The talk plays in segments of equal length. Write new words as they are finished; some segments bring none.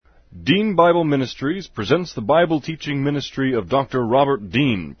Dean Bible Ministries presents the Bible teaching ministry of Dr. Robert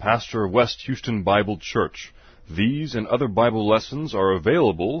Dean, pastor of West Houston Bible Church. These and other Bible lessons are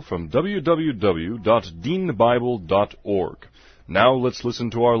available from www.deanbible.org. Now let's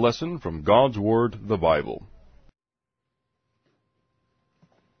listen to our lesson from God's Word, the Bible.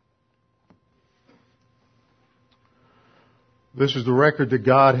 This is the record that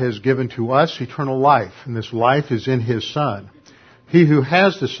God has given to us, eternal life, and this life is in His Son. He who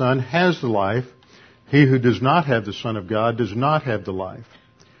has the Son has the life. He who does not have the Son of God does not have the life.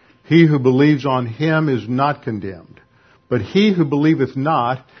 He who believes on Him is not condemned. But he who believeth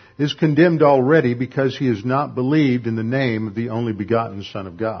not is condemned already, because he has not believed in the name of the only begotten Son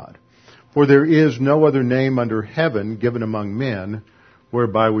of God. For there is no other name under heaven given among men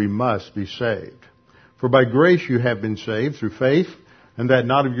whereby we must be saved. For by grace you have been saved through faith, and that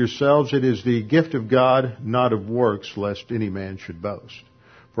not of yourselves, it is the gift of God, not of works, lest any man should boast.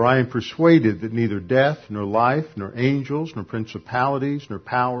 For I am persuaded that neither death, nor life, nor angels, nor principalities, nor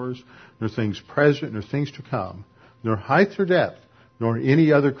powers, nor things present, nor things to come, nor height nor depth, nor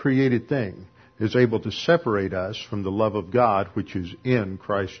any other created thing is able to separate us from the love of God which is in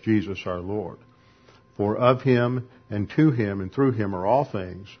Christ Jesus our Lord. For of Him, and to Him, and through Him are all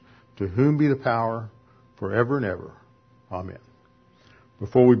things, to whom be the power forever and ever. Amen.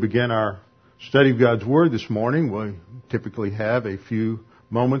 Before we begin our study of God's Word this morning, we typically have a few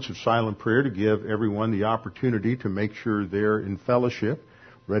moments of silent prayer to give everyone the opportunity to make sure they're in fellowship,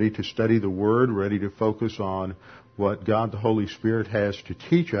 ready to study the Word, ready to focus on what God the Holy Spirit has to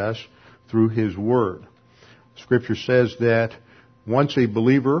teach us through His Word. Scripture says that once a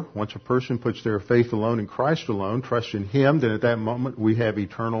person puts their faith alone in Christ alone, trusts in Him, then at that moment we have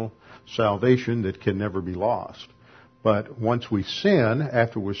eternal salvation that can never be lost. But once we sin,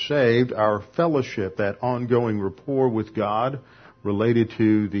 after we're saved, our fellowship, that ongoing rapport with God related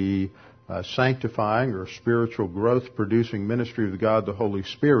to the sanctifying or spiritual growth producing ministry of God the Holy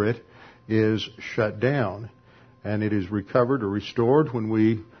Spirit, is shut down. And it is recovered or restored when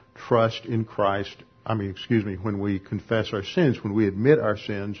we trust in Christ. When we confess our sins, when we admit our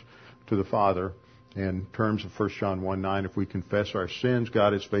sins to the Father. In terms of 1 John 1:9, if we confess our sins,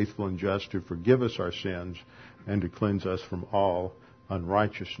 God is faithful and just to forgive us our sins and to cleanse us from all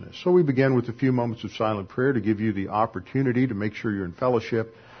unrighteousness. So we begin with a few moments of silent prayer to give you the opportunity to make sure you're in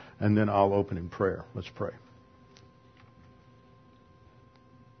fellowship, and then I'll open in prayer. Let's pray.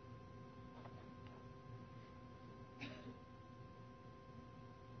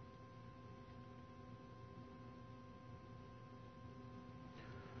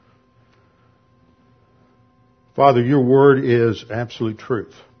 Father, your word is absolute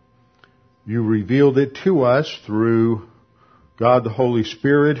truth. You revealed it to us through God the Holy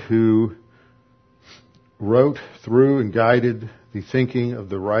Spirit, who wrote through and guided the thinking of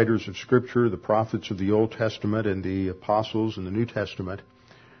the writers of Scripture, the prophets of the Old Testament and the apostles in the New Testament.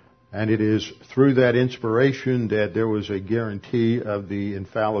 And it is through that inspiration that there was a guarantee of the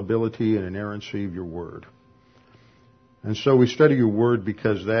infallibility and inerrancy of your word. And so we study your word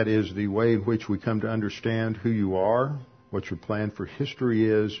because that is the way in which we come to understand who you are, what your plan for history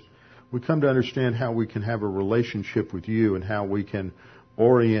is. We come to understand how we can have a relationship with you and how we can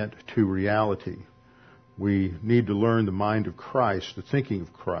orient to reality. We need to learn the mind of Christ, the thinking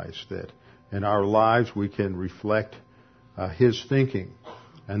of Christ, that in our lives we can reflect His thinking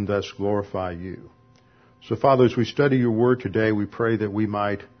and thus glorify you. So, Father, as we study your word today, we pray that we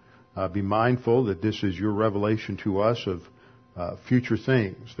might be mindful that this is your revelation to us of future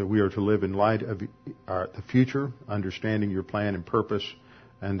things, that we are to live in light of the future, understanding your plan and purpose,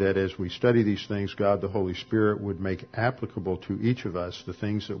 and that as we study these things, God the Holy Spirit would make applicable to each of us the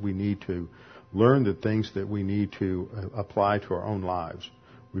things that we need to learn, the things that we need to apply to our own lives.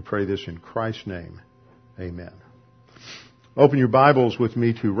 We pray this in Christ's name. Amen. Open your Bibles with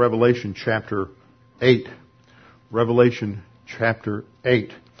me to Revelation chapter 8. Revelation chapter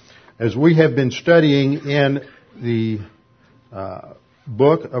 8. As we have been studying in the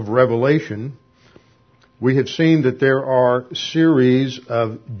book of Revelation, we have seen that there are a series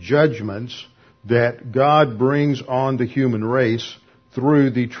of judgments that God brings on the human race through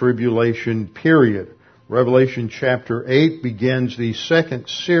the tribulation period. Revelation chapter 8 begins the second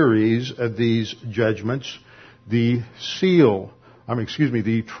series of these judgments, the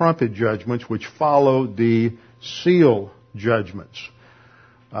trumpet judgments, which follow the seal judgments.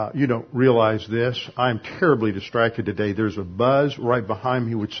 You don't realize this. I'm terribly distracted today. There's a buzz right behind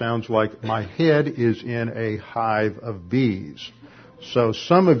me which sounds like my head is in a hive of bees. So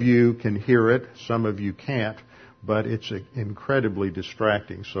some of you can hear it, some of you can't, but it's incredibly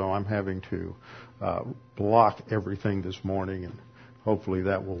distracting. So I'm having to block everything this morning and hopefully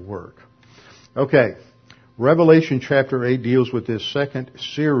that will work. Okay. Revelation chapter 8 deals with this second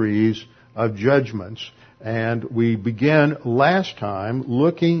series of judgments. And we began last time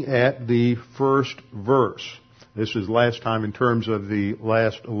looking at the first verse. This is last time in terms of the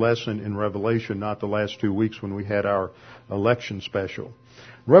last lesson in Revelation, not the last 2 weeks when we had our election special.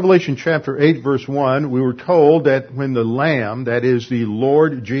 Revelation chapter 8 verse 1, we were told that when the Lamb, that is the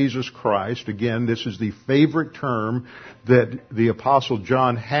Lord Jesus Christ, again, this is the favorite term that the Apostle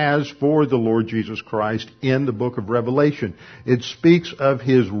John has for the Lord Jesus Christ in the book of Revelation. It speaks of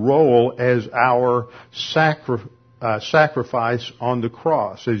His role as our sacrifice on the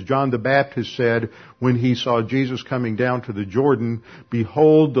cross. As John the Baptist said when he saw Jesus coming down to the Jordan,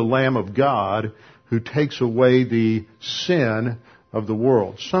 "Behold the Lamb of God who takes away the sin of the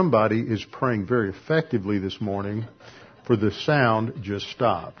world." Somebody is praying very effectively this morning, for the sound just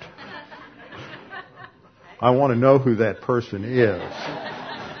stopped. I want to know who that person is.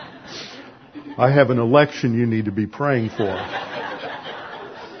 I have an election you need to be praying for.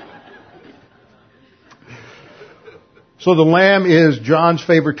 So the Lamb is John's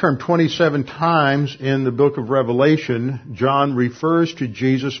favorite term. 27 times in the book of Revelation, John refers to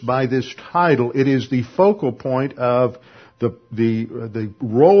Jesus by this title. It is the focal point of the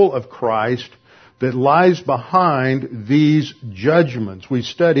role of Christ that lies behind these judgments. We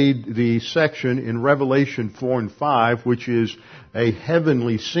studied the section in Revelation 4 and 5, which is a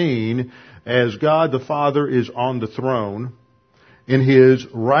heavenly scene as God the Father is on the throne. In His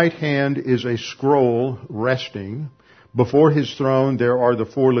right hand is a scroll resting. Before His throne there are the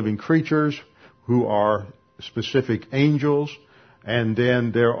 4 living creatures who are specific angels. And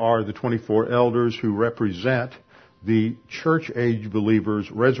then there are the 24 elders who represent the church age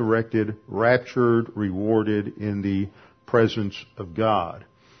believers resurrected, raptured, rewarded in the presence of God.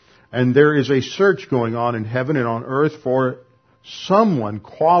 And there is a search going on in heaven and on earth for someone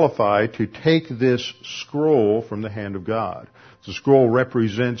qualified to take this scroll from the hand of God. The scroll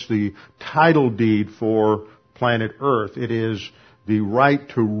represents the title deed for planet Earth. It is the right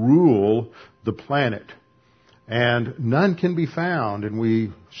to rule the planet. And none can be found. And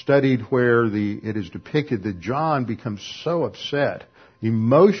we studied where it is depicted that John becomes so upset,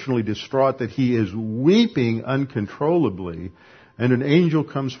 emotionally distraught, that he is weeping uncontrollably. And an angel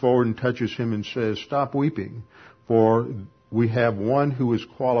comes forward and touches him and says, "Stop weeping, for we have one who is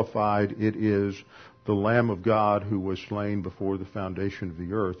qualified. It is the Lamb of God who was slain before the foundation of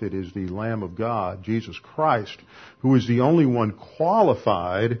the earth." It is the Lamb of God, Jesus Christ, who is the only one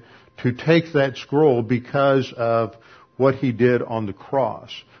qualified to take that scroll because of what He did on the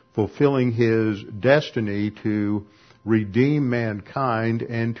cross, fulfilling His destiny to redeem mankind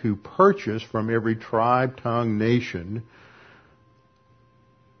and to purchase from every tribe, tongue, nation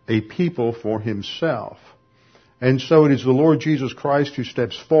a people for Himself. And so it is the Lord Jesus Christ who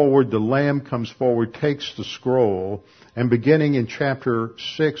steps forward. The Lamb comes forward, takes the scroll, and beginning in chapter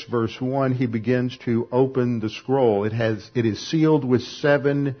 6, verse 1, He begins to open the scroll. It is sealed with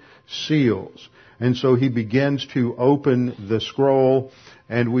 7 seals. And so He begins to open the scroll,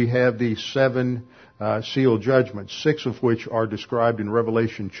 and we have the 7 seal judgments, 6 of which are described in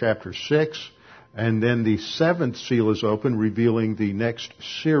Revelation chapter 6. And then the 7th seal is open, revealing the next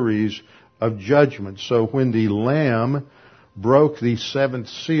series of judgments. So when the Lamb broke the 7th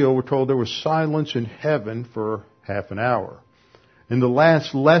seal, we're told there was silence in heaven for half an hour. In the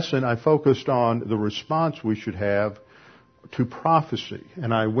last lesson, I focused on the response we should have to prophecy.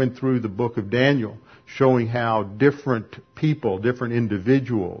 And I went through the book of Daniel, showing how different people, different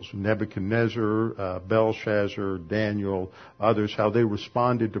individuals, Nebuchadnezzar, Belshazzar, Daniel, others, how they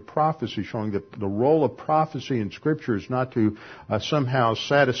responded to prophecy, showing that the role of prophecy in Scripture is not to somehow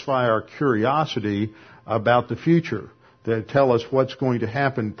satisfy our curiosity about the future, that tell us what's going to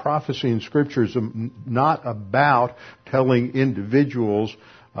happen. Prophecy in Scripture is not about telling individuals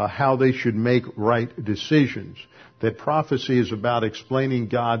how they should make right decisions. That prophecy is about explaining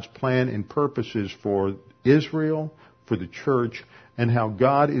God's plan and purposes for Israel, for the church, and how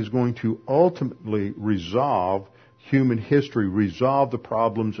God is going to ultimately resolve human history, resolve the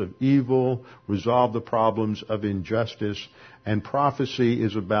problems of evil, resolve the problems of injustice. And prophecy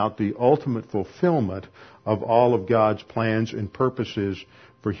is about the ultimate fulfillment of all of God's plans and purposes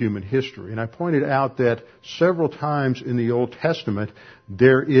for human history. And I pointed out that several times in the Old Testament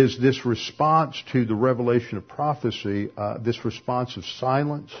there is this response to the revelation of prophecy, this response of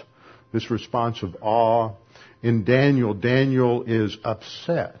silence, this response of awe. In Daniel, Daniel is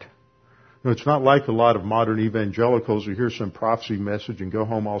upset It's not like a lot of modern evangelicals who hear some prophecy message and go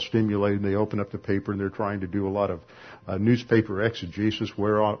home all stimulated, and they open up the paper and they're trying to do a lot of newspaper exegesis.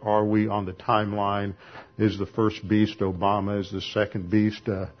 Where are we on the timeline? Is the first beast Obama? Is the second beast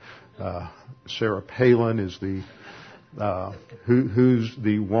Sarah Palin? Is the who's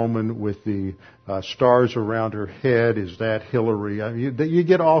the woman with the stars around her head? Is that Hillary? I mean, you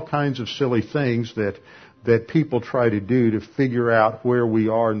get all kinds of silly things that people try to do to figure out where we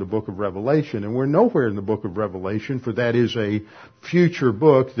are in the book of Revelation. And we're nowhere in the book of Revelation, for that is a future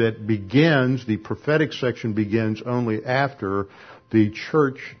book that begins, the prophetic section begins only after the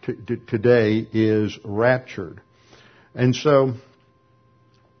church today is raptured. And so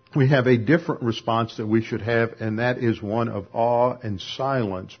we have a different response that we should have, and that is one of awe and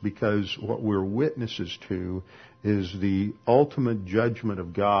silence, because what we're witnesses to is the ultimate judgment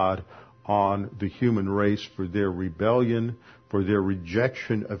of God on the human race for their rebellion, for their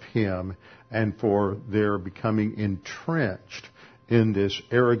rejection of Him, and for their becoming entrenched in this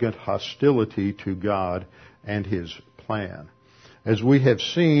arrogant hostility to God and His plan. As we have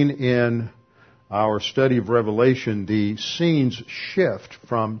seen in our study of Revelation, the scenes shift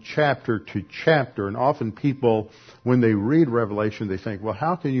from chapter to chapter, and often people, when they read Revelation, they think, well,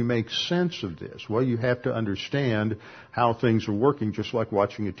 how can you make sense of this? Well, you have to understand how things are working, just like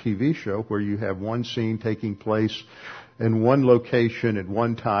watching a TV show where you have one scene taking place in one location at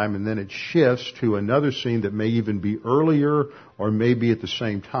one time, and then it shifts to another scene that may even be earlier or maybe at the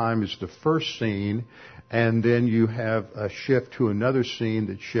same time as the first scene. And then you have a shift to another scene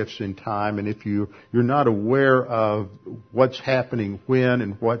that shifts in time. And if you're not aware of what's happening when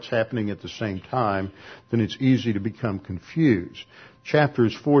and what's happening at the same time, then it's easy to become confused.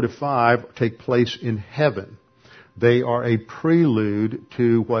 Chapters 4 to 5 take place in heaven. They are a prelude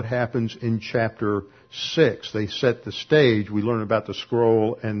to what happens in chapter 6. They set the stage. We learn about the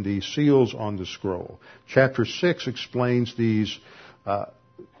scroll and the seals on the scroll. Chapter 6 explains these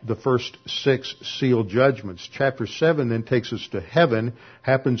the first 6 seal judgments. Chapter 7 then takes us to heaven,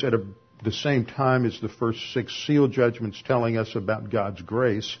 happens at the same time as the first 6 seal judgments, telling us about God's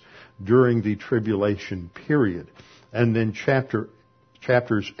grace during the tribulation period. And then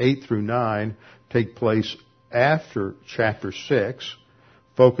chapters 8 through 9 take place after chapter 6,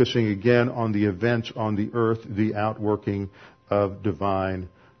 focusing again on the events on the earth, the outworking of divine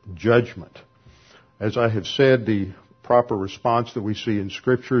judgment. As I have said, the proper response that we see in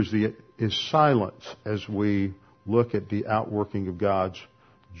Scripture is silence as we look at the outworking of God's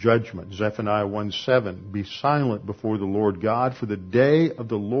judgment. Zephaniah 1:7, be silent before the Lord God, for the day of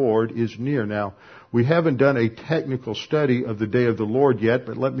the Lord is near. Now, we haven't done a technical study of the day of the Lord yet,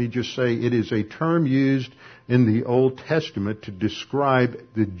 but let me just say it is a term used in the Old Testament to describe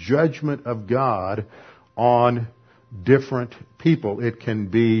the judgment of God on different people. It can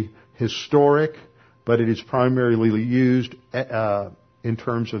be historic, but it is primarily used in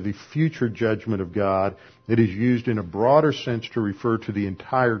terms of the future judgment of God. It is used in a broader sense to refer to the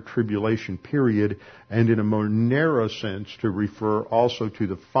entire tribulation period, and in a more narrow sense to refer also to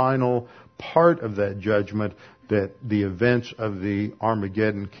the final part of that judgment, that the events of the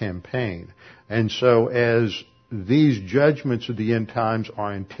Armageddon campaign. And so as these judgments of the end times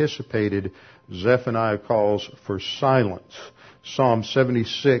are anticipated, Zephaniah calls for silence. Psalm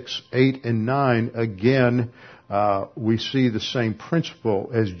 76, 8 and 9, again, we see the same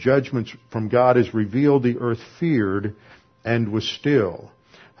principle. As judgments from God is revealed, the earth feared and was still.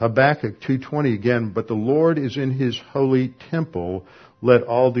 Habakkuk 2:20 again, but the Lord is in His holy temple. Let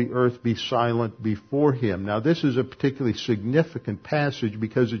all the earth be silent before Him. Now this is a particularly significant passage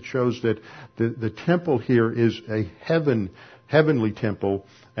because it shows that the temple here is a heavenly temple.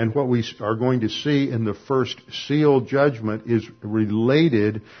 And what we are going to see in the first seal judgment is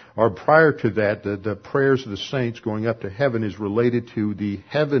related, or prior to that, the prayers of the saints going up to heaven is related to the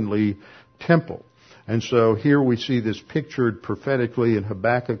heavenly temple. And so here we see this pictured prophetically in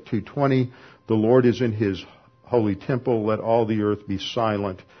Habakkuk 2:20. The Lord is in His holy temple. Let all the earth be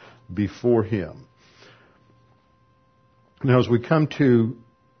silent before Him. Now as we come to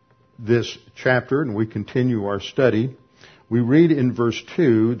this chapter and we continue our study, we read in verse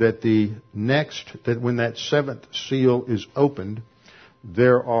 2 that that when that 7th seal is opened,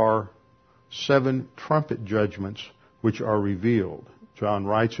 there are 7 trumpet judgments which are revealed. John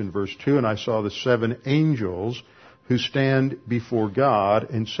writes in verse 2, and I saw the 7 angels who stand before God,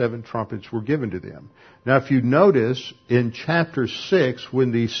 and 7 trumpets were given to them. Now if you notice in chapter 6,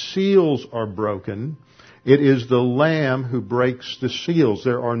 when the seals are broken, it is the Lamb who breaks the seals.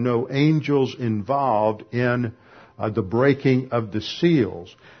 There are no angels involved in the breaking of the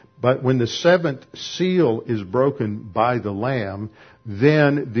seals. But when the seventh seal is broken by the Lamb,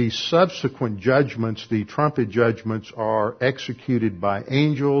 then the subsequent judgments, the trumpet judgments, are executed by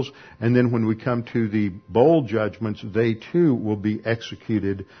angels. And then when we come to the bowl judgments, they too will be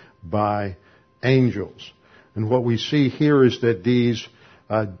executed by angels. And what we see here is that these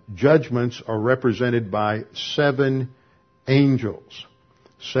judgments are represented by seven angels.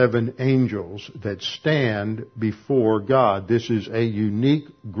 Seven angels that stand before God. This is a unique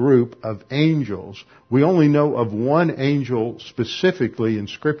group of angels. We only know of one angel specifically in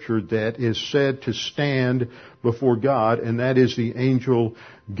Scripture that is said to stand before God, and that is the angel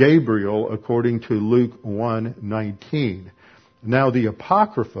Gabriel, according to Luke 1:19. Now the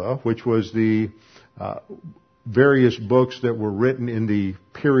Apocrypha, which was the various books that were written in the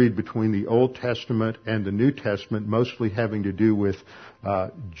period between the Old Testament and the New Testament, mostly having to do with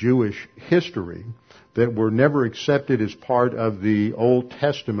Jewish history, that were never accepted as part of the Old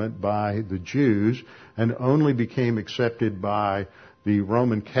Testament by the Jews and only became accepted by the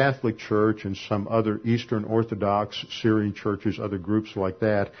Roman Catholic Church and some other Eastern Orthodox Syrian churches, other groups like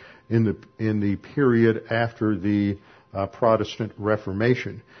that, in the period after the Protestant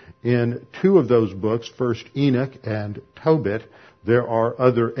Reformation. In two of those books, first Enoch and Tobit, there are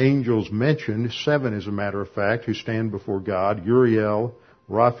other angels mentioned, 7 as a matter of fact, who stand before God: Uriel,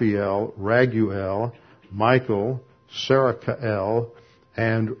 Raphael, Raguel, Michael, Sarachael,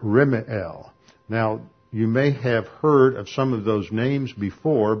 and Rimiel. Now, you may have heard of some of those names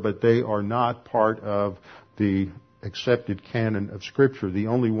before, but they are not part of the accepted canon of Scripture. The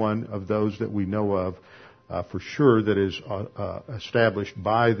only one of those that we know of for sure that is established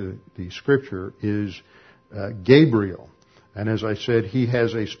by the Scripture is Gabriel. And as I said, he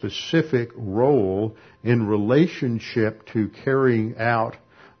has a specific role in relationship to carrying out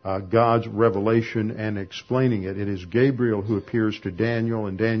God's revelation and explaining it. It is Gabriel who appears to Daniel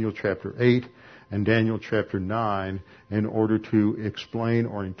in Daniel chapter 8 and Daniel chapter 9 in order to explain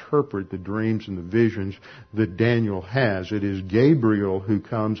or interpret the dreams and the visions that Daniel has. It is Gabriel who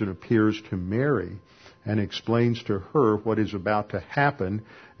comes and appears to Mary and explains to her what is about to happen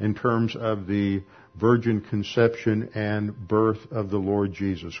in terms of the virgin conception and birth of the Lord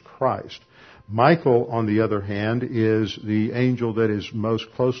Jesus Christ. Michael, on the other hand, is the angel that is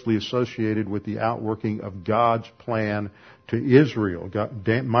most closely associated with the outworking of God's plan to Israel.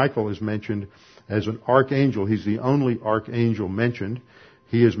 Michael is mentioned as an archangel. He's the only archangel mentioned.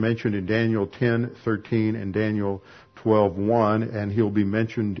 He is mentioned in Daniel 10:13 and Daniel 12:1, and he'll be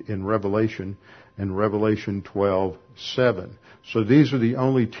mentioned in Revelation 12:7. So these are the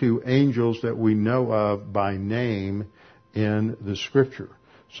only two angels that we know of by name in the Scripture.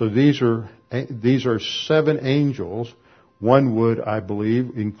 So these are 7 angels. One would, I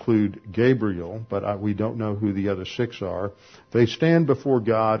believe, include Gabriel, but we don't know who the other 6 are. They stand before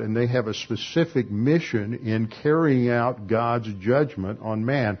God and they have a specific mission in carrying out God's judgment on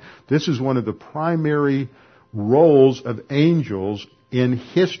man. This is one of the primary roles of angels in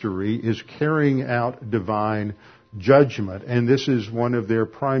history, is carrying out divine judgment. And this is one of their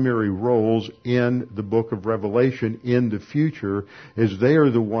primary roles in the book of Revelation in the future, is they are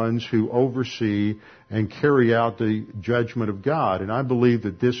the ones who oversee and carry out the judgment of God. And I believe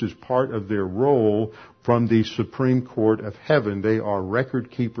that this is part of their role from the Supreme Court of Heaven. They are record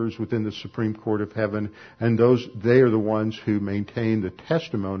keepers within the Supreme Court of Heaven, and they are the ones who maintain the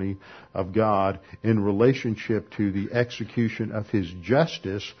testimony of God in relationship to the execution of His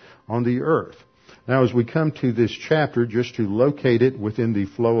justice on the earth. Now, as we come to this chapter, just to locate it within the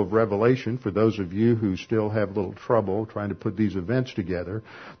flow of Revelation, for those of you who still have a little trouble trying to put these events together,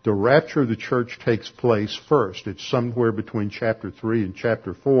 the rapture of the church takes place first. It's somewhere between chapter 3 and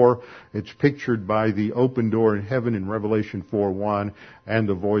chapter 4. It's pictured by the open door in heaven in Revelation 4:1 and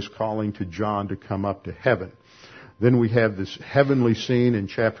the voice calling to John to come up to heaven. Then we have this heavenly scene in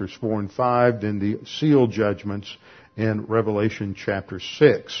chapters 4 and 5, then the seal judgments in Revelation chapter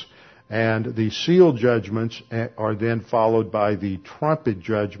 6. And the seal judgments are then followed by the trumpet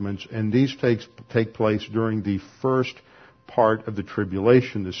judgments, and these take place during the first part of the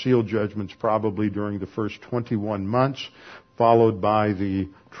tribulation. The seal judgments probably during the first 21 months, followed by the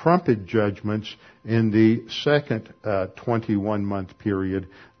trumpet judgments in the second 21-month period.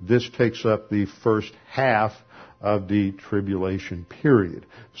 This takes up the first half of the tribulation period.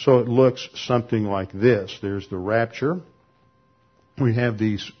 So it looks something like this. There's the rapture. We have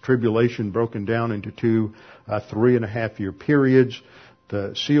the tribulation broken down into 2 3.5-year periods.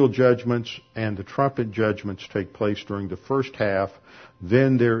 The seal judgments and the trumpet judgments take place during the first half.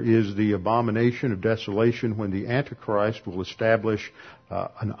 Then there is the abomination of desolation, when the Antichrist will establish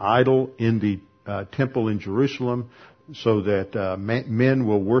an idol in the temple in Jerusalem. so that men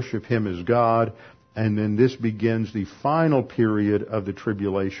will worship him as God. And then this begins the final period of the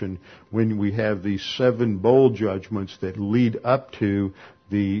tribulation, when we have these 7 bowl judgments that lead up to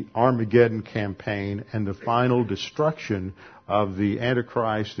the Armageddon campaign and the final destruction of the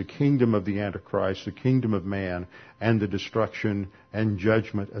Antichrist, the kingdom of the Antichrist, the kingdom of man, and the destruction and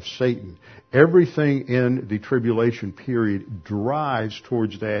judgment of Satan. Everything in the tribulation period drives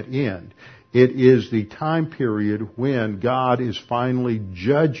towards that end. It is the time period when God is finally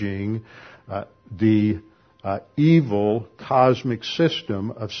judging the evil cosmic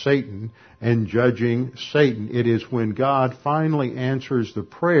system of Satan and judging Satan. It is when God finally answers the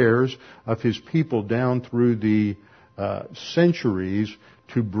prayers of his people down through the centuries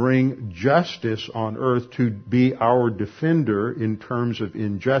to bring justice on earth, to be our defender in terms of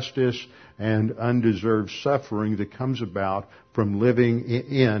injustice and undeserved suffering that comes about from living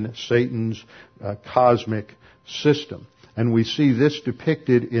in Satan's cosmic system. And we see this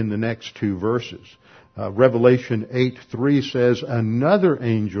depicted in the next 2 verses. Revelation 8:3 says, another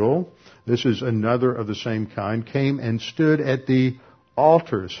angel, this is another of the same kind, came and stood at the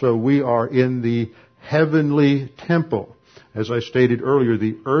altar. So we are in the heavenly temple. As I stated earlier,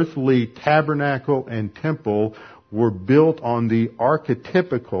 the earthly tabernacle and temple were built on the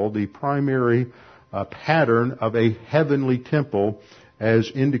archetypical, the primary pattern of a heavenly temple,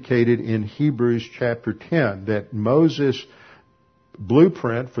 as indicated in Hebrews chapter 10, that Moses'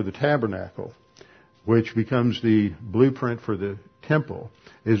 blueprint for the tabernacle, which becomes the blueprint for the temple,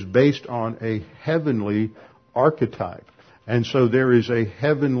 is based on a heavenly archetype. And so there is a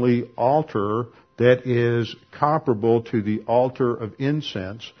heavenly altar that is comparable to the altar of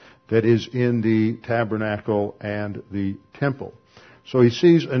incense that is in the tabernacle and the temple. So he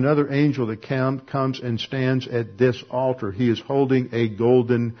sees another angel that comes and stands at this altar. He is holding a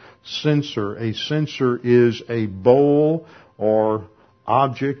golden censer. A censer is a bowl or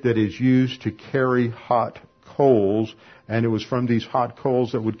object that is used to carry hot coals, and it was from these hot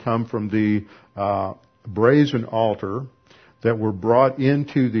coals that would come from the brazen altar that were brought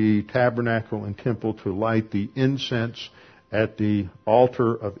into the tabernacle and temple to light the incense at the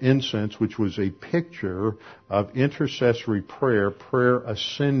altar of incense, which was a picture of intercessory prayer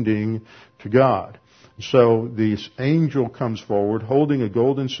ascending to God. So this angel comes forward holding a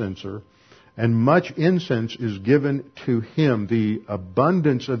golden censer, and much incense is given to him. The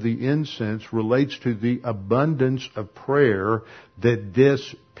abundance of the incense relates to the abundance of prayer that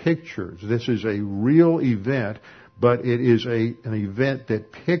this pictures. This is a real event, but it is an event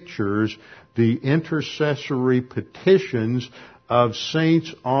that pictures the intercessory petitions of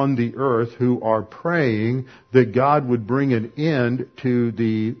saints on the earth who are praying that God would bring an end to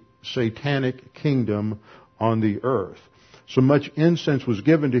the satanic kingdom on the earth. So much incense was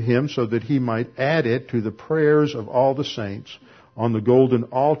given to him so that he might add it to the prayers of all the saints on the golden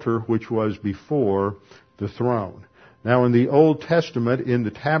altar which was before the throne. Now in the Old Testament, in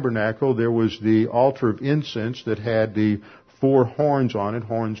the tabernacle, there was the altar of incense that had the 4 horns on it,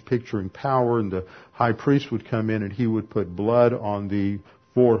 horns picturing power, and the high priest would come in and he would put blood on the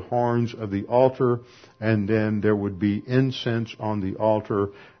 4 horns of the altar, and then there would be incense on the altar,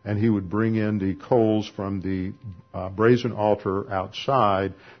 and he would bring in the coals from the brazen altar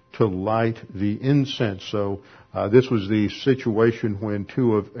outside to light the incense. So this was the situation when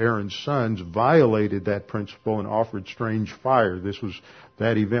 2 of Aaron's sons violated that principle and offered strange fire. This was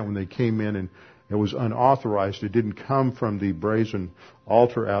that event when they came in and it was unauthorized. It didn't come from the brazen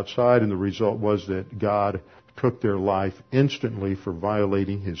altar outside, and the result was that God took their life instantly for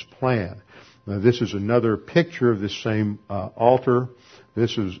violating his plan. Now, this is another picture of this same altar.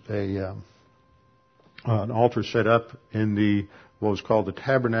 This is an altar set up in what was called the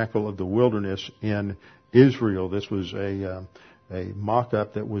Tabernacle of the Wilderness in Israel. This was a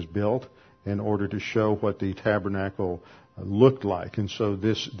mock-up that was built in order to show what the tabernacle looked like. And so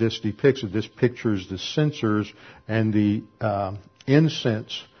this pictures the censers and the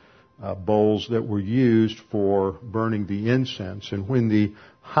incense bowls that were used for burning the incense. And when the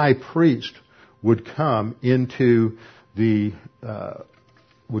high priest would come into the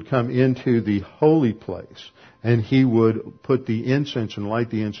holy place, and he would put the incense and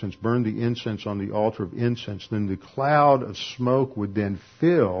light the incense, burn the incense on the altar of incense, then the cloud of smoke would then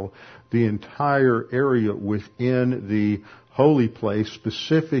fill the entire area within the holy place,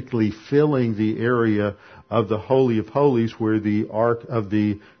 specifically filling the area of the Holy of Holies where the Ark of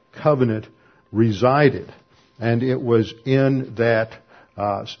the Covenant resided. And it was in that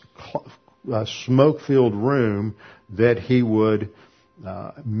smoke-filled room that he would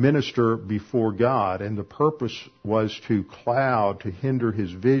minister before God, and the purpose was to cloud, to hinder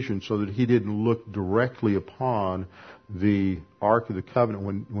his vision so that he didn't look directly upon the Ark of the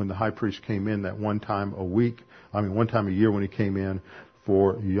Covenant when the high priest came in that one time a year when he came in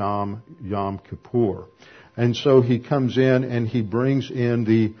for Yom Kippur. And so he comes in and he brings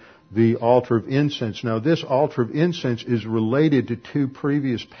in the altar of incense. Now this altar of incense is related to two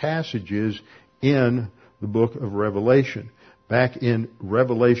previous passages in the book of Revelation. Back in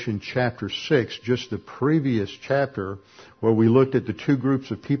Revelation chapter 6, just the previous chapter, where we looked at the two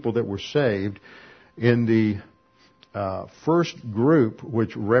groups of people that were saved. In the first group,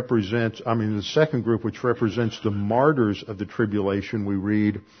 the second group, which represents the martyrs of the tribulation, we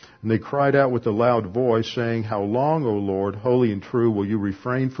read, "And they cried out with a loud voice, saying, How long, O Lord, holy and true, will you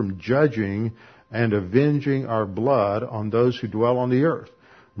refrain from judging and avenging our blood on those who dwell on the earth?"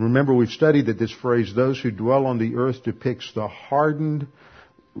 Remember, we've studied that this phrase, "those who dwell on the earth," depicts the hardened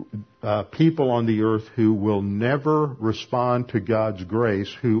people on the earth who will never respond to God's grace,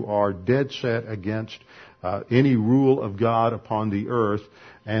 who are dead set against any rule of God upon the earth.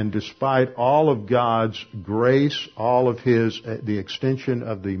 And despite all of God's grace, all of the extension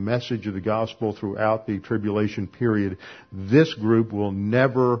of the message of the gospel throughout the tribulation period, this group will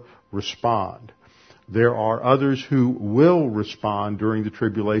never respond. There are others who will respond during the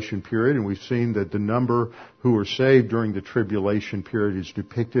tribulation period, and we've seen that the number who are saved during the tribulation period is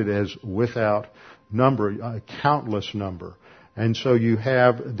depicted as without number, a countless number. And so you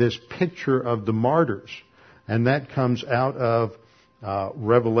have this picture of the martyrs, and that comes out of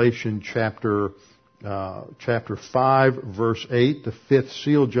Revelation chapter 5, verse 8, the fifth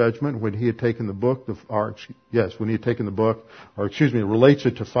seal judgment, when he had taken the book, it relates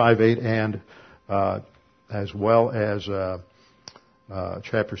it to 5:8 and as well as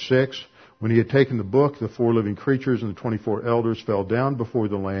chapter 6. When he had taken the book, the 4 living creatures and the 24 elders fell down before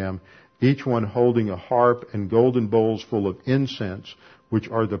the Lamb, each one holding a harp and golden bowls full of incense, which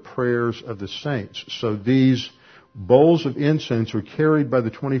are the prayers of the saints. So these bowls of incense are carried by the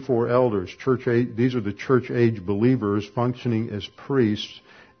 24 elders. These are the church age believers functioning as priests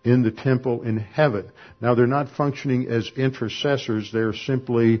in the temple in heaven. Now they're not functioning as intercessors, they're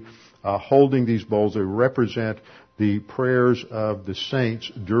simply holding these bowls. They represent the prayers of the saints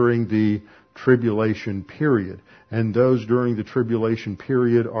during the tribulation period. And those during the tribulation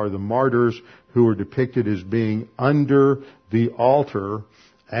period are the martyrs, who are depicted as being under the altar,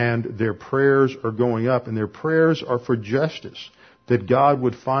 and their prayers are going up, and their prayers are for justice, that God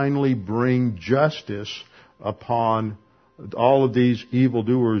would finally bring justice upon all of these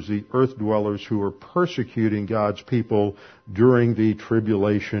evildoers, the earth dwellers who are persecuting God's people during the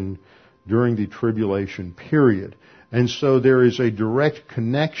tribulation period. And so there is a direct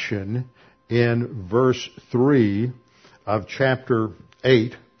connection in verse 3 of chapter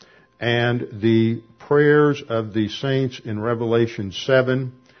 8 and the prayers of the saints in Revelation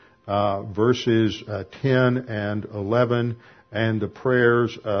 7, verses 10 and 11, and the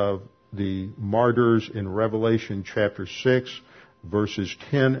prayers of the martyrs in Revelation chapter 6, verses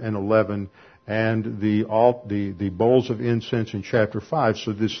 10 and 11, and the bowls of incense in chapter 5.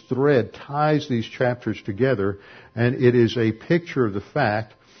 So this thread ties these chapters together, and it is a picture of the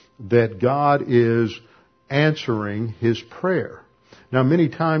fact that God is answering His prayer. Now, many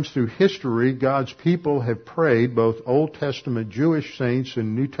times through history, God's people have prayed, both Old Testament Jewish saints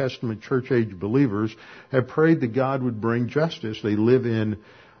and New Testament church age believers have prayed that God would bring justice. They live in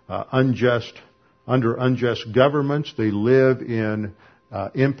under unjust governments. They live in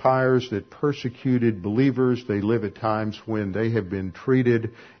empires that persecuted believers. They live at times when they have been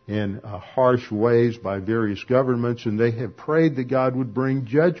treated in harsh ways by various governments, and they have prayed that God would bring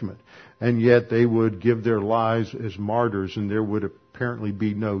judgment. And yet they would give their lives as martyrs, and there would apparently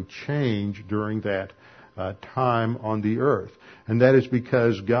be no change during that time on the earth. And that is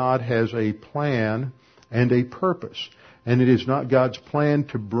because God has a plan and a purpose. And it is not God's plan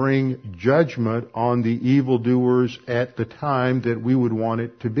to bring judgment on the evildoers at the time that we would want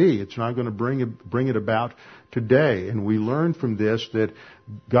it to be. It's not going to bring it about today. And we learn from this that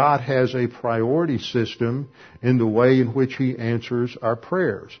God has a priority system in the way in which He answers our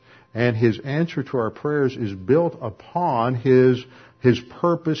prayers. And His answer to our prayers is built upon His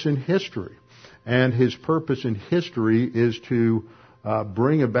purpose in history. And His purpose in history is to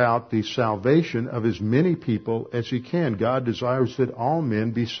bring about the salvation of as many people as He can. God desires that all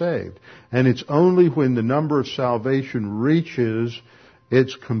men be saved. And it's only when the number of salvation reaches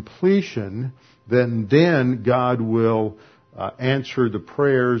its completion that then God will answer the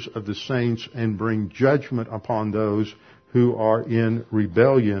prayers of the saints and bring judgment upon those who are in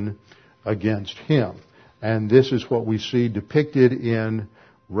rebellion against Him. And this is what we see depicted in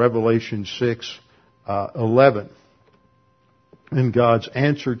Revelation 6:11. In God's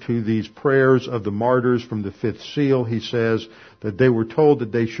answer to these prayers of the martyrs from the fifth seal, He says that they were told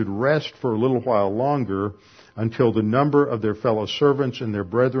that they should rest for a little while longer until the number of their fellow servants and their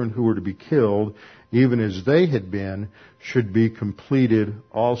brethren who were to be killed, even as they had been, should be completed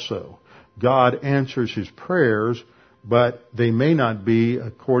also. God answers His prayers, but they may not be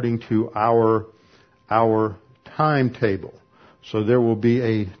according to our timetable. So there will be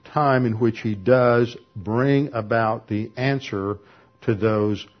a time in which He does bring about the answer to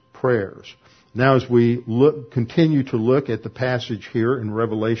those prayers. Now as we continue to look at the passage here in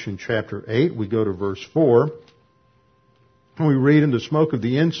Revelation chapter 8, we go to verse 4. And we read, "And the smoke of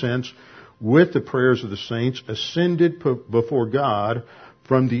the incense with the prayers of the saints ascended before God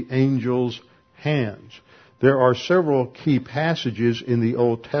from the angel's hands." There are several key passages in the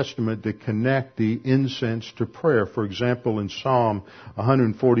Old Testament that connect the incense to prayer. For example, in Psalm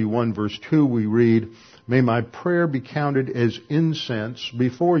 141 verse 2 we read, "May my prayer be counted as incense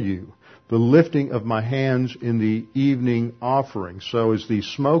before you, the lifting of my hands in the evening offering." So as the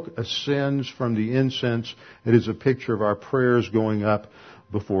smoke ascends from the incense, it is a picture of our prayers going up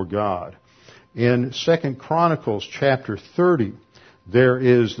before God. In 2 Chronicles chapter 30, there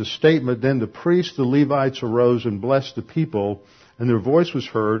is the statement, "Then the priests, the Levites, arose and blessed the people, and their voice was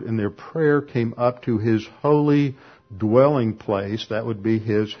heard, and their prayer came up to His holy dwelling place." That would be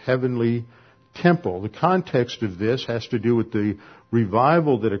His heavenly temple. The context of this has to do with the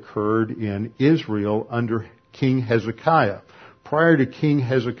revival that occurred in Israel under King Hezekiah. Prior to King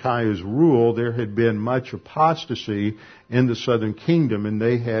Hezekiah's rule, there had been much apostasy in the southern kingdom, and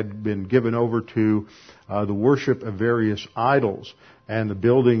they had been given over to the worship of various idols and the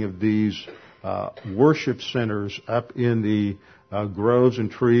building of these worship centers up in the groves and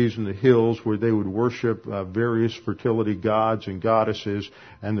trees and the hills where they would worship various fertility gods and goddesses,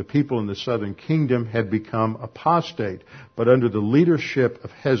 and the people in the southern kingdom had become apostate. But under the leadership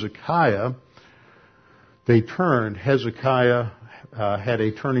of Hezekiah, they turned. Hezekiah had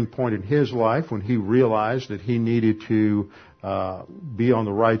a turning point in his life when he realized that he needed to be on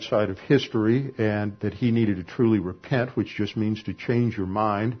the right side of history and that he needed to truly repent, which just means to change your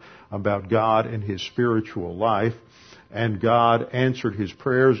mind about God and His spiritual life. And God answered his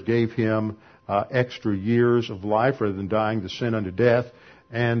prayers, gave him extra years of life rather than dying to sin unto death.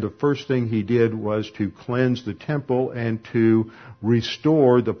 And the first thing he did was to cleanse the temple and to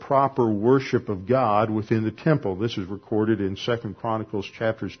restore the proper worship of God within the temple. This is recorded in 2 Chronicles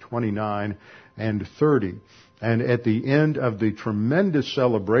chapters 29 and 30. And at the end of the tremendous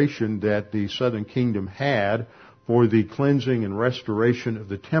celebration that the southern kingdom had for the cleansing and restoration of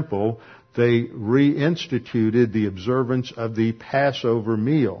the temple, they reinstituted the observance of the Passover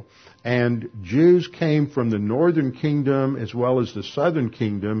meal. And Jews came from the northern kingdom as well as the southern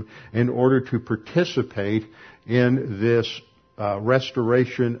kingdom in order to participate in this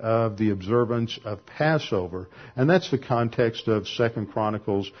restoration of the observance of Passover. And that's the context of 2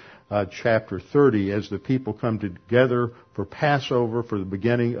 Chronicles chapter 30. As the people come together for Passover, for the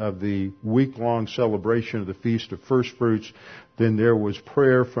beginning of the week-long celebration of the Feast of First Fruits, then there was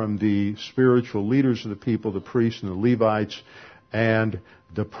prayer from the spiritual leaders of the people, the priests and the Levites, and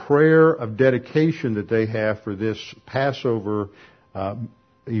the prayer of dedication that they have for this Passover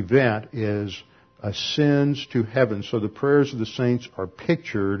event is ascends to heaven. So the prayers of the saints are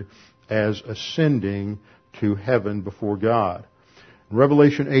pictured as ascending to heaven before God. In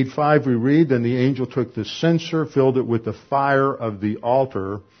Revelation 8:5 we read, "Then the angel took the censer, filled it with the fire of the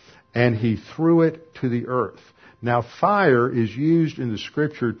altar, and he threw it to the earth." Now fire is used in the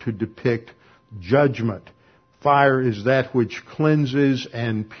Scripture to depict judgment. Fire is that which cleanses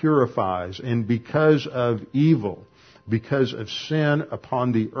and purifies. And because of evil, because of sin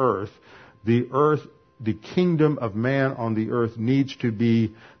upon the earth, the kingdom of man on the earth needs to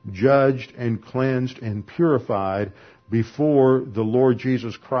be judged and cleansed and purified before the Lord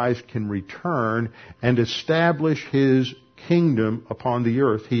Jesus Christ can return and establish His kingdom upon the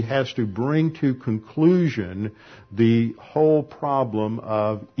earth. He has to bring to conclusion the whole problem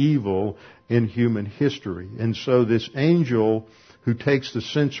of evil in human history. And so this angel who takes the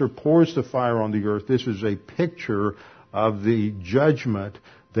censer pours the fire on the earth. This is a picture of the judgment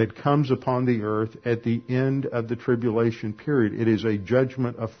that comes upon the earth at the end of the tribulation period. It is a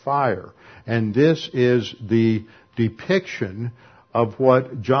judgment of fire. And this is the depiction of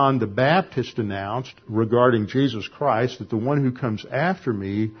what John the Baptist announced regarding Jesus Christ, that the one who comes after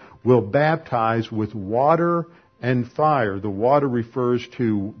me will baptize with water and fire. The water refers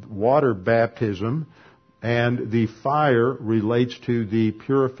to water baptism, And the fire relates to the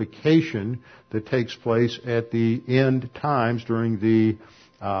purification that takes place at the end times during the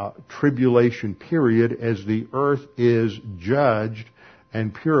tribulation period as the earth is judged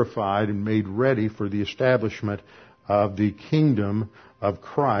and purified and made ready for the establishment of the kingdom of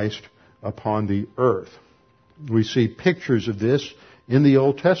Christ upon the earth. We see pictures of this in the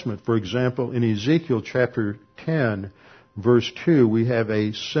Old Testament. For example, in Ezekiel chapter 10, verse 2, we have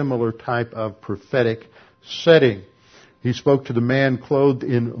a similar type of prophetic setting. He spoke to the man clothed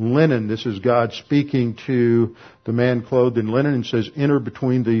in linen. This is God speaking to the man clothed in linen and says, enter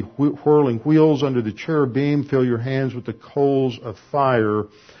between the whirling wheels under the cherubim, fill your hands with the coals of fire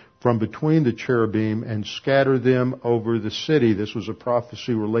from between the cherubim and scatter them over the city. This was a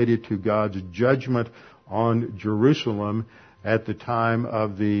prophecy related to God's judgment on Jerusalem at the time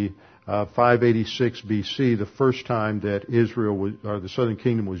of the 586 BC, the first time that Israel was, or the southern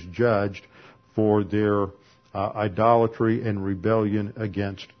kingdom was judged for their idolatry and rebellion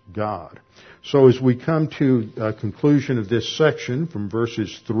against God. So as we come to a conclusion of this section from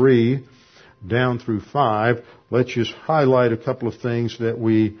verses 3 down through 5, let's just highlight a couple of things that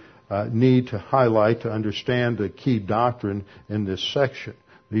we need to highlight to understand the key doctrine in this section.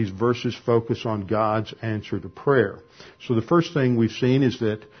 These verses focus on God's answer to prayer. So the first thing we've seen is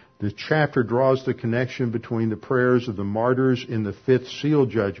that the chapter draws the connection between the prayers of the martyrs in the fifth seal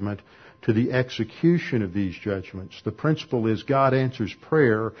judgment to the execution of these judgments. The principle is God answers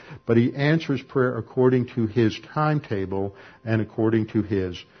prayer, but He answers prayer according to His timetable and according to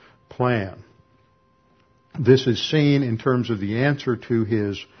His plan. This is seen in terms of the answer to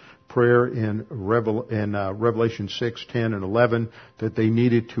His prayer in Revelation 6, 10, and 11, that they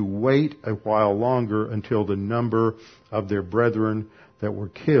needed to wait a while longer until the number of their brethren that were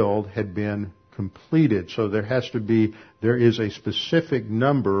killed had been completed. So there is a specific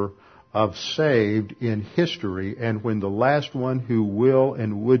number of saved in history, and when the last one who will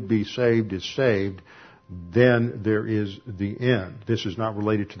and would be saved is saved, then there is the end. This is not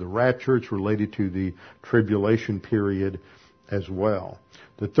related to the rapture, it's related to the tribulation period as well.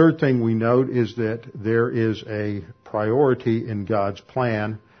 The third thing we note is that there is a priority in God's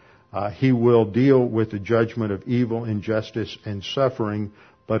plan. He will deal with the judgment of evil, injustice, and suffering,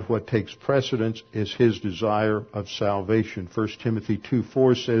 but what takes precedence is His desire of salvation. 1 Timothy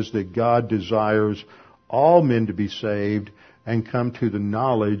 2:4 says that God desires all men to be saved and come to the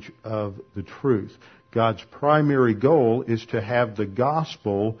knowledge of the truth. God's primary goal is to have the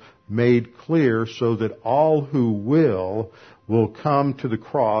gospel made clear so that all who will come to the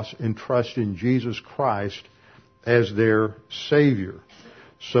cross and trust in Jesus Christ as their Savior.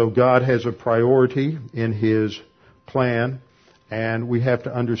 So God has a priority in His plan, and we have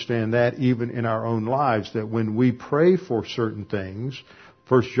to understand that even in our own lives, that when we pray for certain things,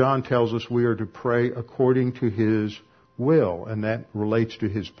 1 John tells us we are to pray according to His will, and that relates to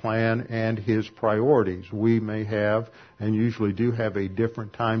His plan and His priorities. We may have, and usually do have, a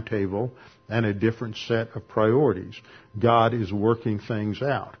different timetable and a different set of priorities. God is working things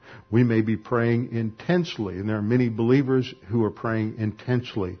out. We may be praying intensely, and there are many believers who are praying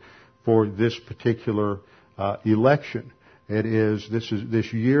intensely for this particular election.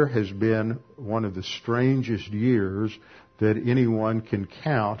 This year has been one of the strangest years that anyone can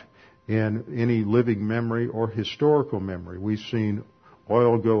count in any living memory or historical memory. We've seen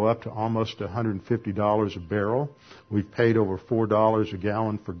oil go up to almost $150 a barrel. We've paid over $4 a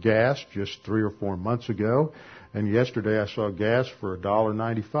gallon for gas just 3 or 4 months ago. And yesterday I saw gas for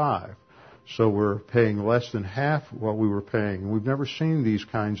 $1.95. So we're paying less than half what we were paying. We've never seen these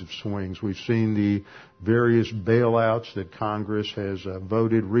kinds of swings. We've seen the various bailouts that Congress has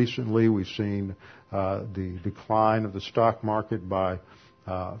voted recently. We've seen the decline of the stock market by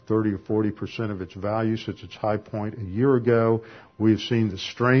 30 or 40% of its value since its high point a year ago. We've seen the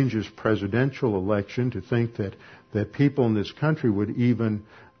strangest presidential election. To think that people in this country would even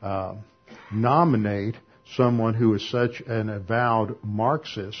nominate someone who is such an avowed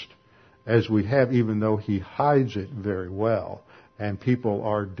Marxist as we have, even though he hides it very well. And people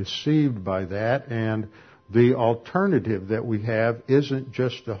are deceived by that, and the alternative that we have isn't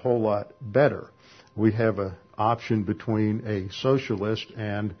just a whole lot better. We have an option between a socialist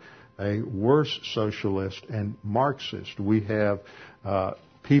and a worse socialist and Marxist. We have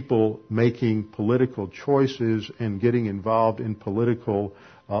people making political choices and getting involved in political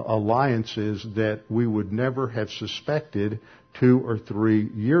alliances that we would never have suspected 2 or 3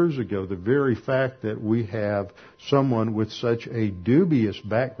 years ago. The very fact that we have someone with such a dubious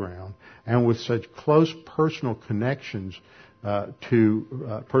background and with such close personal connections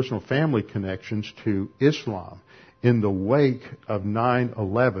personal family connections to Islam in the wake of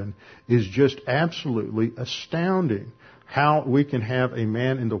 9/11 is just absolutely astounding. How we can have a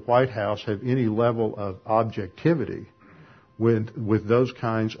man in the White House have any level of objectivity with those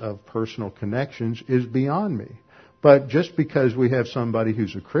kinds of personal connections is beyond me. But just because we have somebody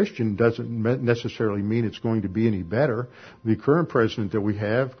who's a Christian doesn't necessarily mean it's going to be any better. The current president that we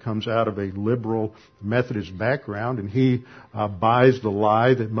have comes out of a liberal Methodist background, and he buys the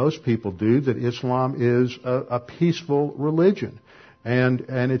lie that most people do, that Islam is a peaceful religion. And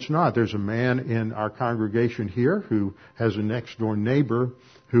it's not. There's a man in our congregation here who has a next door neighbor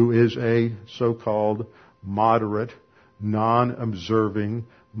who is a so-called moderate, non-observing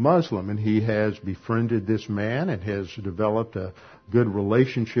Muslim, and he has befriended this man and has developed a good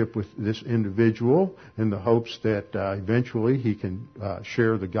relationship with this individual in the hopes that eventually he can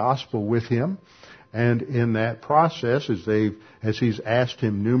share the gospel with him. And in that process, as he's asked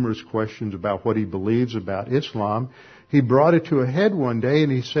him numerous questions about what he believes about Islam, he brought it to a head one day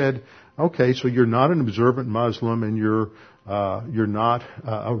and he said, "Okay, so you're not an observant Muslim and you're not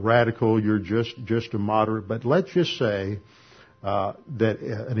a radical, you're just a moderate, but let's just say that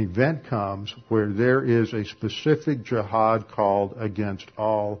an event comes where there is a specific jihad called against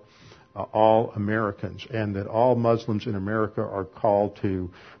all Americans, and that all Muslims in America are called to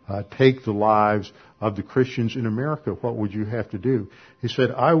take the lives of the Christians in America. What would you have to do?" He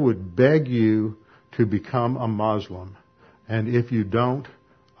said, "I would beg you to become a Muslim, and if you don't,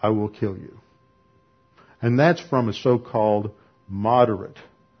 I will kill you." And that's from a so-called moderate,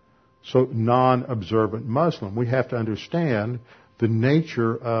 so non-observant Muslim. We have to understand the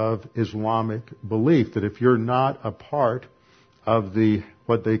nature of Islamic belief, that if you're not a part of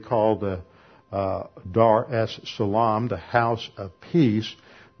what they call the Dar es Salam, the House of Peace,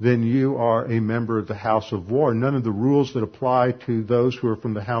 then you are a member of the House of War. None of the rules that apply to those who are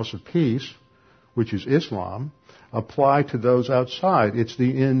from the House of Peace, which is Islam, apply to those outside. It's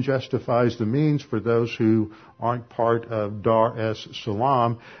the end justifies the means for those who aren't part of Dar es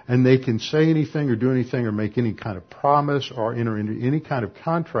Salam, and they can say anything or do anything or make any kind of promise or enter into any kind of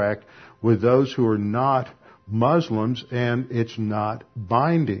contract with those who are not Muslims, and it's not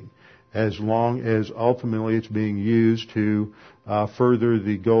binding as long as ultimately it's being used to further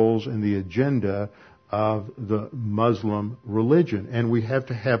the goals and the agenda of the Muslim religion. And we have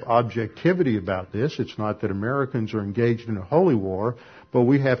to have objectivity about this. It's not that Americans are engaged in a holy war, but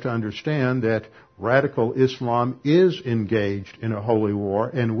we have to understand that radical Islam is engaged in a holy war,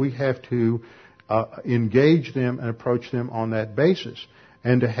 and we have to engage them and approach them on that basis.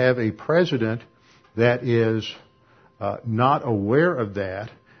 And to have a president that is not aware of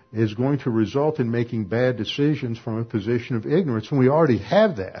that is going to result in making bad decisions from a position of ignorance, and we already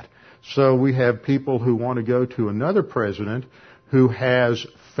have that. So we have people who want to go to another president who has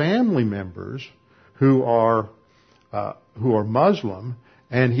family members who are Muslim,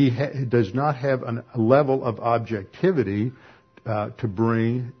 and he does not have a level of objectivity to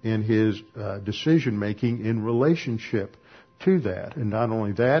bring in his decision making in relationship to that. And not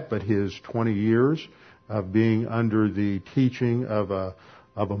only that, but his 20 years of being under the teaching of a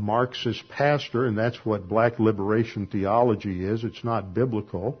Marxist pastor, and that's what black liberation theology is. It's not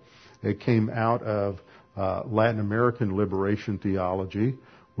biblical. It came out of Latin American liberation theology,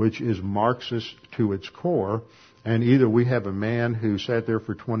 which is Marxist to its core. And either we have a man who sat there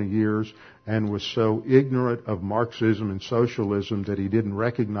for 20 years and was so ignorant of Marxism and socialism that he didn't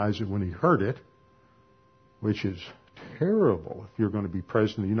recognize it when he heard it, which is terrible. If you're going to be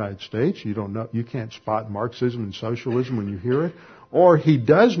president of the United States, you can't spot Marxism and socialism when you hear it. Or he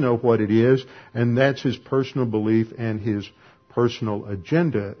does know what it is, and that's his personal belief and his personal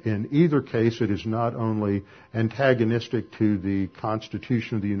agenda. In either case, it is not only antagonistic to the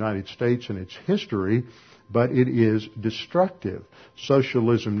Constitution of the United States and its history, but it is destructive.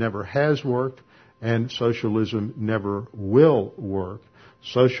 Socialism never has worked, and socialism never will work.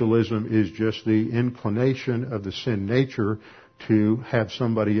 Socialism is just the inclination of the sin nature to have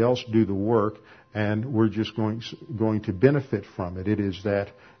somebody else do the work, and we're just going to benefit from it. It is that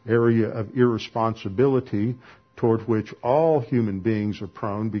area of irresponsibility toward which all human beings are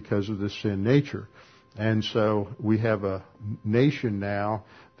prone because of the sin nature. And so we have a nation now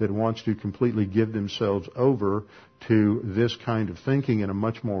that wants to completely give themselves over to this kind of thinking in a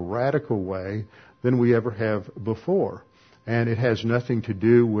much more radical way than we ever have before. And it has nothing to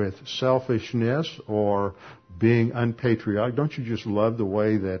do with selfishness or being unpatriotic. Don't you just love the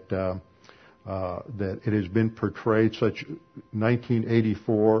way that that it has been portrayed, such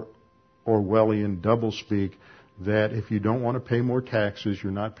 1984 Orwellian doublespeak, that if you don't want to pay more taxes,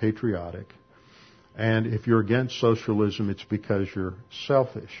 you're not patriotic. And if you're against socialism, it's because you're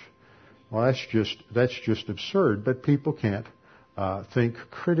selfish. Well, that's just absurd. But people can't think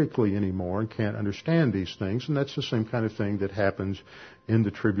critically anymore and can't understand these things. And that's the same kind of thing that happens in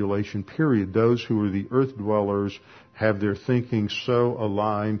the tribulation period. Those who are the earth dwellers have their thinking so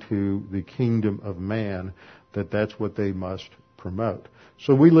aligned to the kingdom of man that that's what they must promote.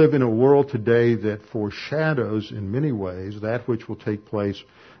 So we live in a world today that foreshadows in many ways that which will take place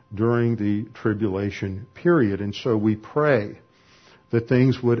during the tribulation period. And so we pray that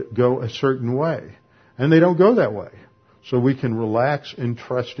things would go a certain way. And they don't go that way. So we can relax and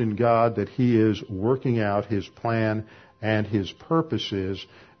trust in God that He is working out His plan and His purposes,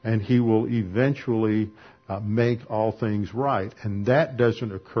 and He will eventually make all things right. And that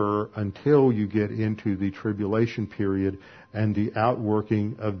doesn't occur until you get into the tribulation period and the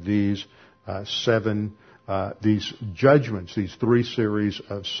outworking of these these judgments, these 3 series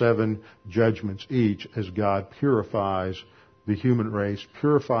of 7 judgments each, as God purifies the human race,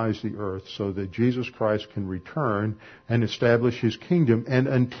 purifies the earth so that Jesus Christ can return and establish His kingdom. And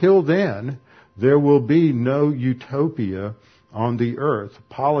until then, there will be no utopia on the earth.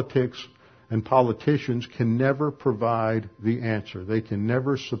 Politics and politicians can never provide the answer. They can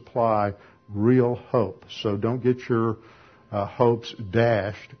never supply real hope. So don't get your hopes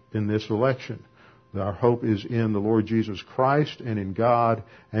dashed in this election. Our hope is in the Lord Jesus Christ and in God,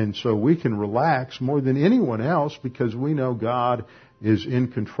 and so we can relax more than anyone else because we know God is in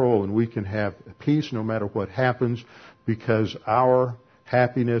control, and we can have peace no matter what happens because our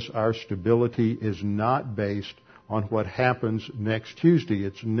happiness, our stability is not based on what happens next Tuesday.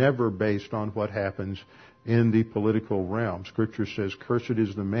 It's never based on what happens in the political realm. Scripture says, "Cursed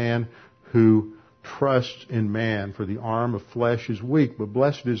is the man who trusts in man, for the arm of flesh is weak, but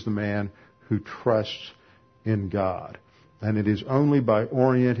blessed is the man who trusts in God." And it is only by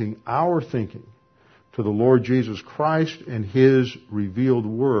orienting our thinking to the Lord Jesus Christ and His revealed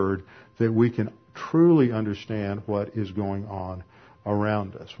Word that we can truly understand what is going on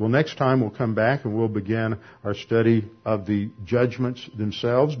around us. Well, next time we'll come back and we'll begin our study of the judgments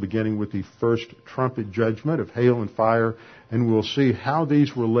themselves, beginning with the first trumpet judgment of hail and fire, and we'll see how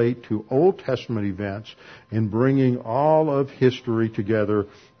these relate to Old Testament events in bringing all of history together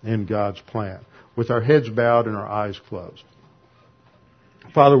in God's plan. With our heads bowed and our eyes closed.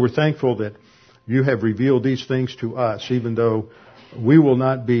 Father, we're thankful that You have revealed these things to us, even though we will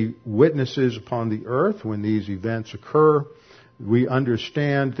not be witnesses upon the earth when these events occur. We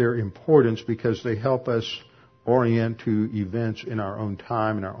understand their importance because they help us orient to events in our own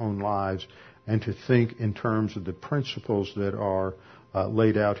time, in our own lives, and to think in terms of the principles that are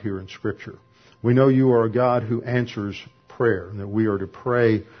laid out here in Scripture. We know You are a God who answers prayer, and that we are to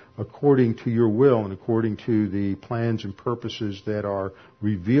pray according to Your will and according to the plans and purposes that are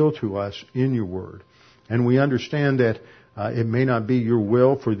revealed to us in Your Word. And we understand that it may not be Your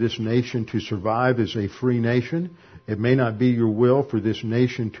will for this nation to survive as a free nation. It may not be Your will for this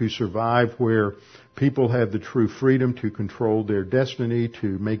nation to survive where people have the true freedom to control their destiny, to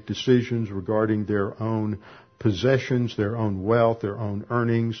make decisions regarding their own possessions, their own wealth, their own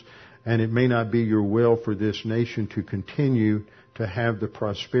earnings. And it may not be Your will for this nation to continue to have the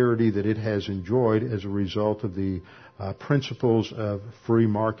prosperity that it has enjoyed as a result of the principles of free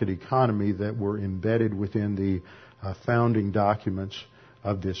market economy that were embedded within the founding documents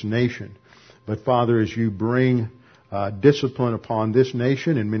of this nation. But Father, as You bring discipline upon this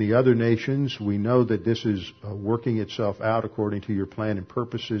nation and many other nations, we know that this is working itself out according to Your plan and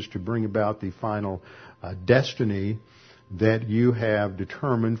purposes to bring about the final destiny that You have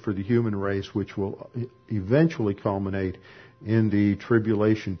determined for the human race, which will eventually culminate in the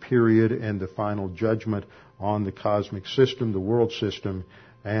tribulation period and the final judgment on the cosmic system, the world system,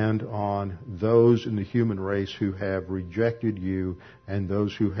 and on those in the human race who have rejected You and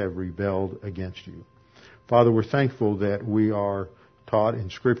those who have rebelled against You. Father, we're thankful that we are taught in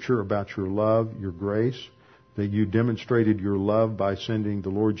Scripture about Your love, Your grace, that You demonstrated Your love by sending the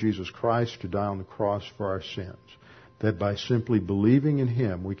Lord Jesus Christ to die on the cross for our sins, that by simply believing in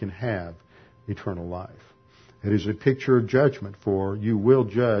Him we can have eternal life. It is a picture of judgment, for You will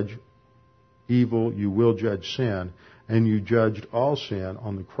judge evil, You will judge sin, and You judged all sin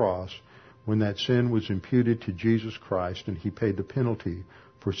on the cross when that sin was imputed to Jesus Christ and He paid the penalty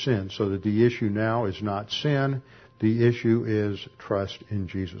for sin, so that the issue now is not sin, the issue is trust in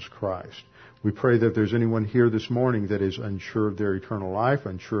Jesus Christ. We pray that if there's anyone here this morning that is unsure of their eternal life,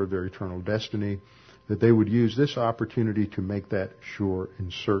 unsure of their eternal destiny, that they would use this opportunity to make that sure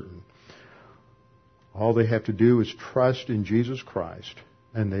and certain. All they have to do is trust in Jesus Christ,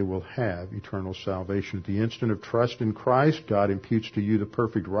 and they will have eternal salvation. At the instant of trust in Christ, God imputes to you the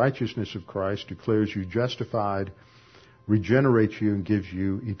perfect righteousness of Christ, declares you justified, regenerates you and gives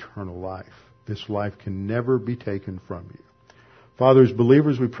you eternal life. This life can never be taken from you. Father, as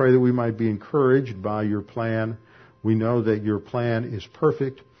believers, we pray that we might be encouraged by your plan. We know that your plan is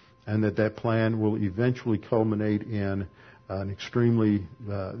perfect and that plan will eventually culminate in an extremely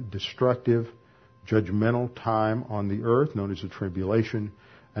destructive, judgmental time on the earth known as the tribulation,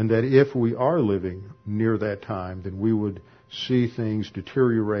 and that if we are living near that time, then we would see things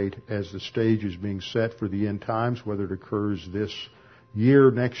deteriorate as the stage is being set for the end times, whether it occurs this year,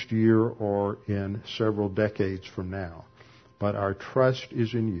 next year, or in several decades from now. But our trust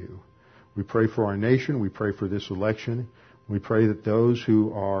is in you. We pray for our nation. We pray for this election. We pray that those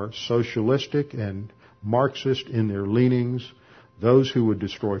who are socialistic and Marxist in their leanings, those who would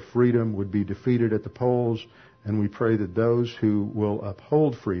destroy freedom would be defeated at the polls, and we pray that those who will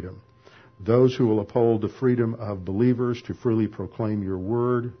uphold freedom, those who will uphold the freedom of believers to freely proclaim your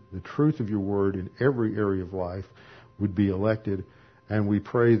word, the truth of your word in every area of life, would be elected. And we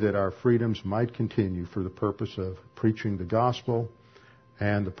pray that our freedoms might continue for the purpose of preaching the gospel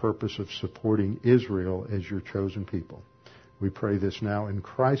and the purpose of supporting Israel as your chosen people. We pray this now in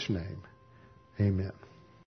Christ's name. Amen.